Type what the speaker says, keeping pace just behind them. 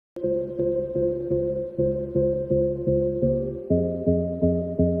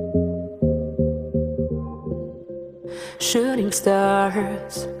Shooting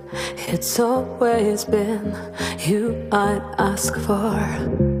stars, it's always been you I'd ask for.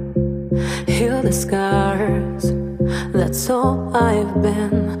 Heal the scars, that's all I've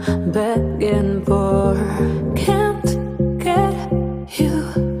been begging for. Can't get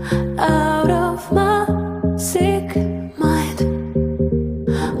you out of my sick mind,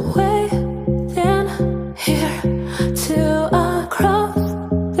 waiting here till I cross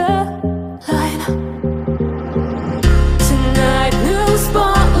the line. Tonight new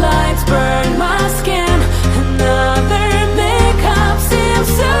spotlights burn my skin, another makeup seems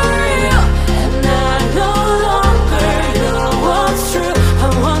surreal, and I no longer know what's true. I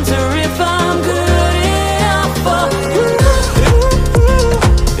wonder if I'm good enough for you.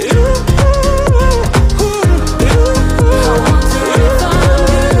 I wonder if I'm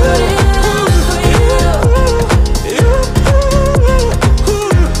good enough for you.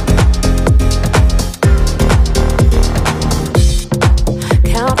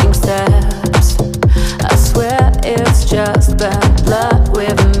 Counting steps, I swear it's just bad blood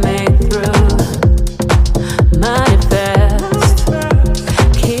we've made through. Manifest,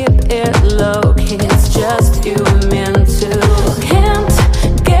 keep it low key, it's just you and me too. Can't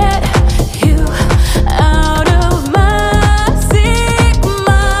get you out of my sick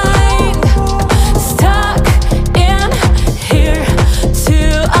mind, stuck in here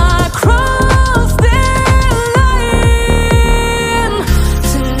till I cross the line.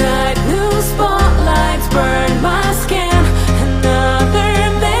 Tonight new spotlights burn my skin, another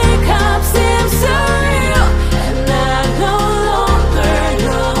makeup seems surreal, and I no longer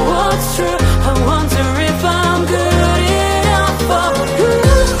know what's true. I wonder if I'm good enough for you.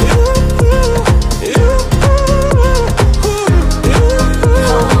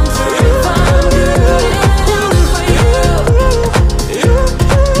 I wonder if I'm good enough for you.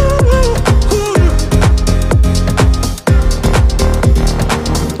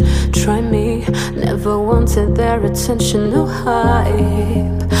 Try me, never wanted their attention. No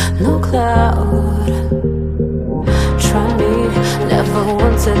hype, no clout. Try me, never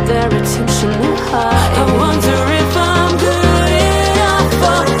wanted their attention. No hype.